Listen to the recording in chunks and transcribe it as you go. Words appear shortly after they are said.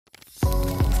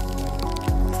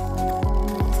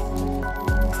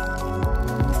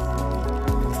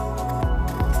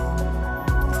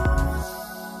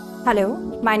Hello,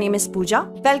 my name is Pooja.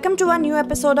 Welcome to a new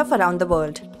episode of Around the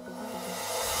World.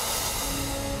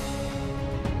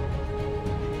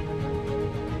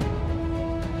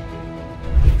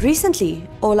 Recently,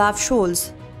 Olaf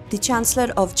Scholz, the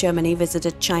Chancellor of Germany,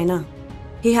 visited China.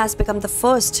 He has become the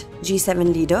first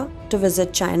G7 leader to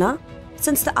visit China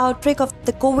since the outbreak of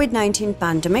the COVID-19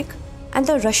 pandemic and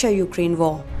the Russia-Ukraine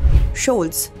war.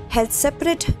 Scholz held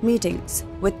separate meetings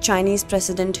with Chinese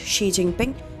President Xi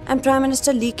Jinping and Prime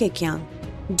Minister Li Keqiang.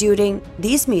 During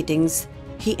these meetings,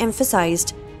 he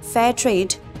emphasized fair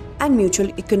trade and mutual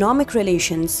economic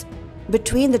relations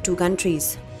between the two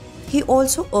countries. He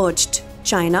also urged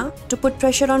China to put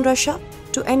pressure on Russia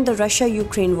to end the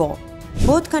Russia-Ukraine war.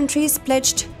 Both countries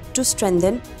pledged to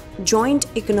strengthen joint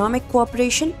economic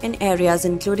cooperation in areas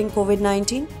including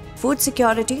COVID-19, food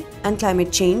security, and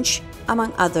climate change,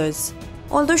 among others.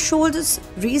 Although Scholz's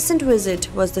recent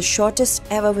visit was the shortest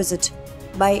ever visit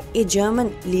by a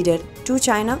German leader to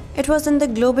China, it was in the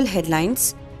global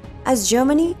headlines, as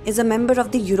Germany is a member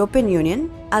of the European Union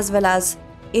as well as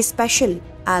a special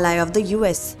ally of the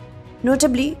US.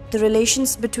 Notably, the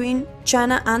relations between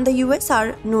China and the US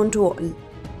are known to all.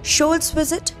 Scholz's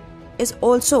visit is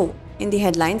also in the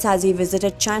headlines as he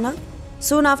visited China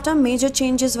soon after major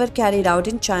changes were carried out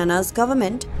in China's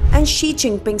government and Xi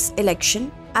Jinping's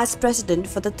election as president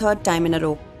for the third time in a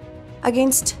row.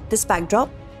 Against this backdrop,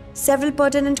 several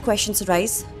pertinent questions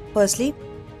arise. Firstly,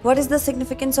 what is the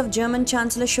significance of German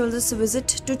Chancellor Scholz's visit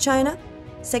to China?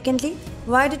 Secondly,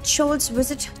 why did Scholz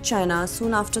visit China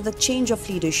soon after the change of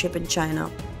leadership in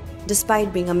China,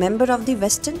 despite being a member of the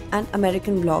Western and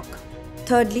American bloc?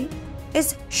 Thirdly,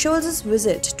 is Scholz's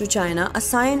visit to China a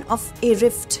sign of a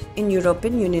rift in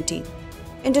European unity?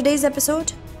 In today's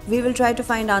episode, we will try to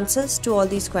find answers to all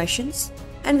these questions,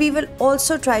 and we will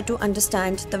also try to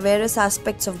understand the various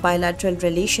aspects of bilateral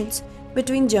relations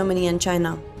between Germany and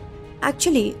China.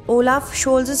 Actually, Olaf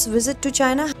Scholz's visit to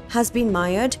China has been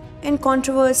mired in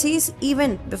controversies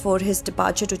even before his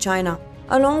departure to China.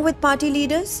 Along with party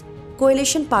leaders,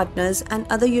 coalition partners and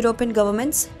other European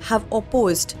governments have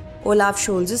opposed Olaf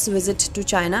Scholz's visit to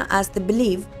China as they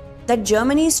believe that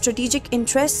Germany's strategic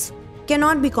interests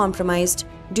cannot be compromised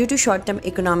due to short-term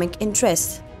economic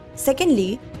interests.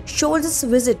 Secondly, Scholz's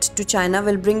visit to China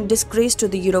will bring disgrace to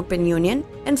the European Union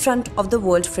in front of the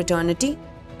world fraternity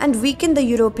and weaken the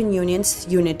European Union's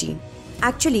unity.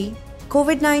 Actually,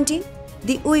 COVID-19,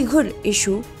 the Uyghur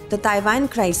issue, the Taiwan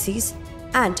crisis,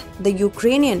 and the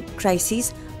Ukrainian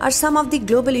crisis are some of the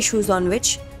global issues on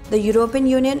which the European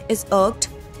Union is irked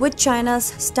with China's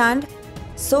stand.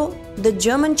 So, the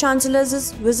German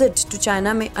Chancellor's visit to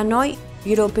China may annoy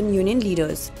European Union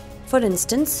leaders. For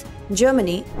instance,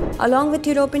 Germany, along with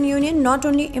European Union, not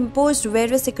only imposed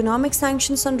various economic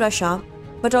sanctions on Russia,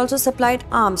 but also supplied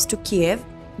arms to Kiev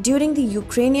during the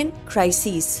Ukrainian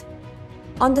crisis.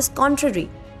 On the contrary,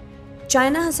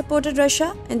 China has supported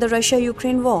Russia in the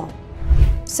Russia-Ukraine war.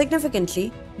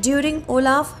 Significantly, during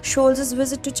Olaf Scholz's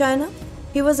visit to China,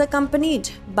 he was accompanied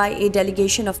by a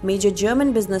delegation of major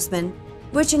German businessmen,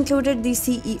 which included the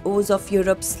CEOs of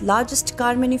Europe's largest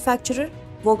car manufacturer,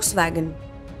 Volkswagen,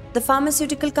 the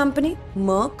pharmaceutical company,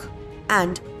 Merck,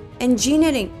 and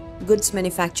engineering goods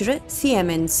manufacturer,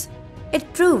 Siemens.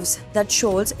 It proves that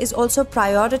Scholz is also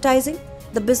prioritizing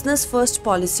the business-first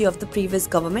policy of the previous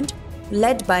government,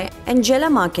 led by Angela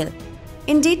Merkel.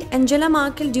 Indeed, Angela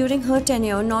Merkel during her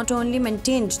tenure not only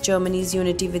maintained Germany's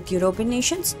unity with European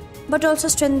nations, but also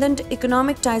strengthened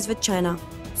economic ties with China.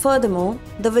 Furthermore,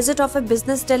 the visit of a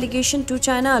business delegation to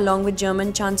China along with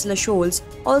German Chancellor Scholz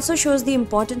also shows the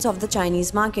importance of the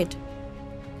Chinese market.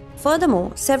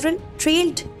 Furthermore, several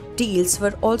trade deals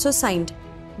were also signed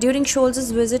during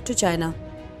Scholz's visit to China.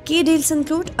 Key deals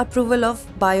include approval of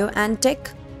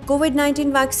BioNTech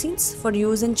COVID-19 vaccines for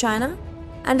use in China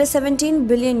and a $17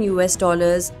 billion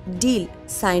deal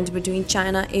signed between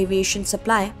China Aviation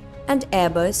Supply and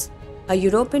Airbus, a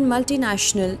European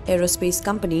multinational aerospace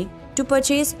company, to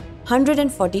purchase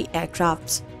 140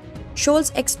 aircrafts.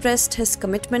 Scholz expressed his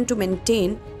commitment to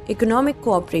maintain economic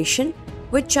cooperation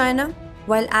with China,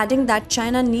 while adding that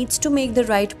China needs to make the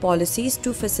right policies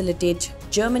to facilitate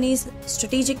Germany's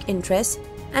strategic interests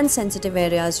and sensitive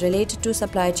areas related to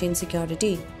supply chain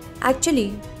security.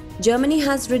 Actually, Germany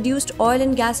has reduced oil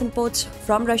and gas imports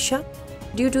from Russia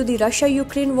due to the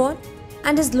Russia-Ukraine war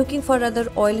and is looking for other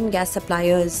oil and gas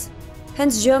suppliers.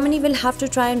 Hence, Germany will have to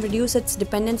try and reduce its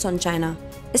dependence on China,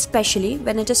 especially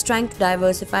when it is trying to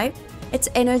diversify its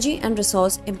energy and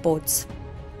resource imports.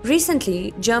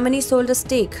 Recently, Germany sold a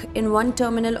stake in one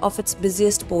terminal of its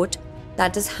busiest port,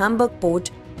 that is Hamburg Port,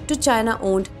 to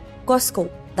China-owned COSCO,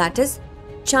 that is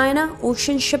China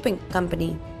Ocean Shipping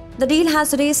Company. The deal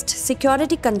has raised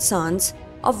security concerns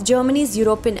of Germany's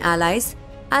European allies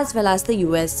as well as the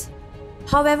US.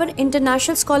 However,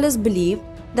 international scholars believe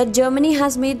that Germany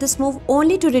has made this move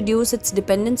only to reduce its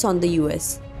dependence on the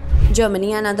US.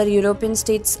 Germany and other European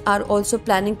states are also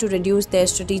planning to reduce their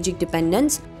strategic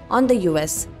dependence on the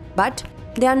US, but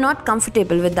they are not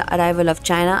comfortable with the arrival of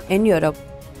China in Europe.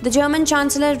 The German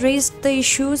Chancellor raised the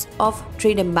issues of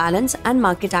trade imbalance and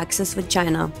market access with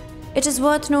China. It is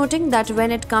worth noting that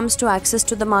when it comes to access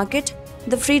to the market,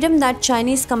 the freedom that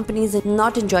Chinese companies are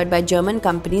not enjoyed by German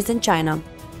companies in China.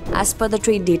 As per the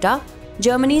trade data,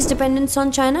 Germany's dependence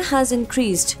on China has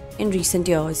increased in recent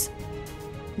years.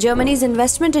 Germany's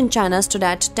investment in China stood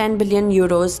at 10 billion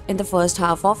euros in the first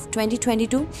half of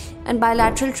 2022, and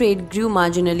bilateral trade grew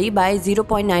marginally by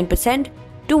 0.9%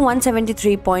 to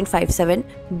 $173.57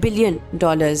 billion.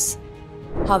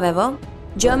 However,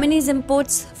 Germany's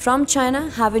imports from China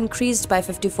have increased by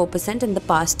 54% in the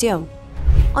past year.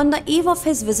 On the eve of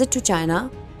his visit to China,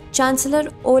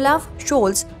 Chancellor Olaf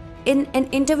Scholz, in an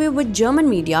interview with German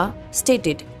media,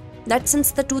 stated that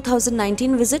since the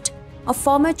 2019 visit of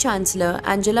former Chancellor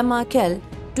Angela Merkel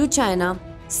to China,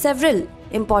 several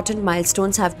important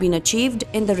milestones have been achieved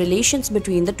in the relations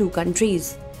between the two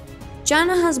countries.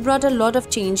 China has brought a lot of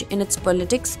change in its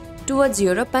politics towards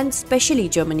Europe and especially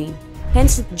Germany.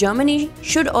 Hence, Germany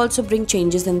should also bring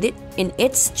changes in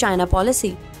its China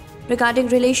policy. Regarding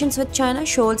relations with China,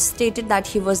 Scholz stated that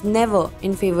he was never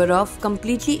in favor of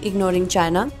completely ignoring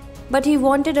China, but he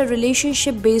wanted a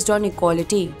relationship based on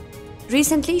equality.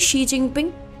 Recently, Xi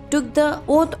Jinping took the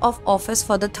oath of office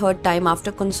for the third time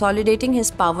after consolidating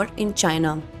his power in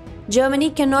China. Germany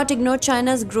cannot ignore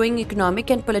China's growing economic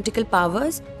and political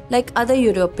powers like other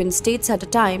European states at a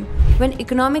time when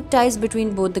economic ties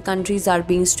between both the countries are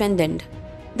being strengthened.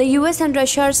 The US and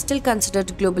Russia are still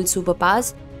considered global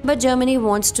superpowers, but Germany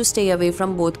wants to stay away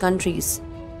from both countries.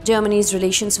 Germany's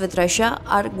relations with Russia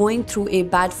are going through a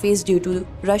bad phase due to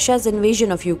Russia's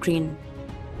invasion of Ukraine.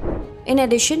 In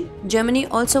addition, Germany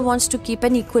also wants to keep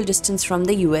an equal distance from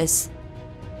the US.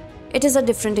 It is a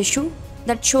different issue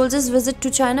that Scholz's visit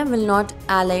to China will not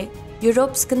allay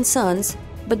Europe's concerns,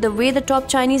 but the way the top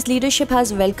Chinese leadership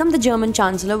has welcomed the German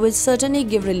Chancellor will certainly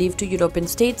give relief to European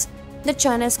states that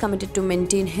China is committed to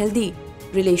maintain healthy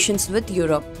relations with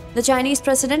Europe. The Chinese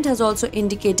president has also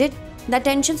indicated that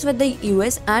tensions with the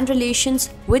US and relations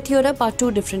with Europe are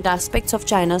two different aspects of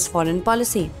China's foreign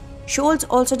policy. Scholz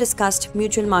also discussed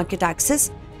mutual market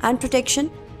access and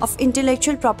protection of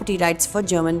intellectual property rights for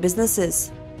German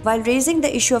businesses. While raising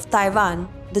the issue of Taiwan,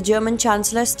 the German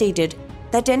Chancellor stated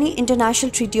that any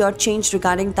international treaty or change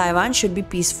regarding Taiwan should be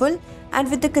peaceful and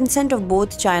with the consent of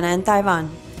both China and Taiwan.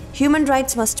 Human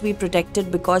rights must be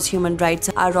protected because human rights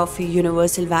are of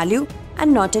universal value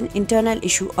and not an internal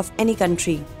issue of any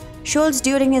country. Scholz,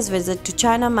 during his visit to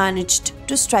China, managed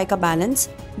to strike a balance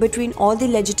between all the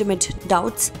legitimate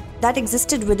doubts that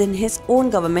existed within his own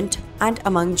government and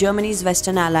among Germany's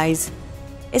Western allies,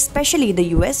 especially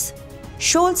the US.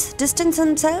 Scholz distanced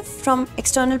himself from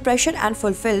external pressure and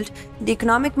fulfilled the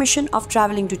economic mission of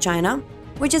traveling to China,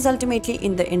 which is ultimately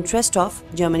in the interest of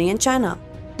Germany and China.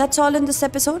 That's all in this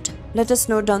episode. Let us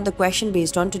note down the question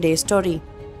based on today's story.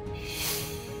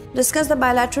 Discuss the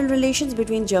bilateral relations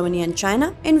between Germany and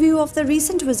China in view of the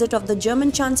recent visit of the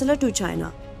German Chancellor to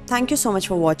China. Thank you so much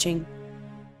for watching.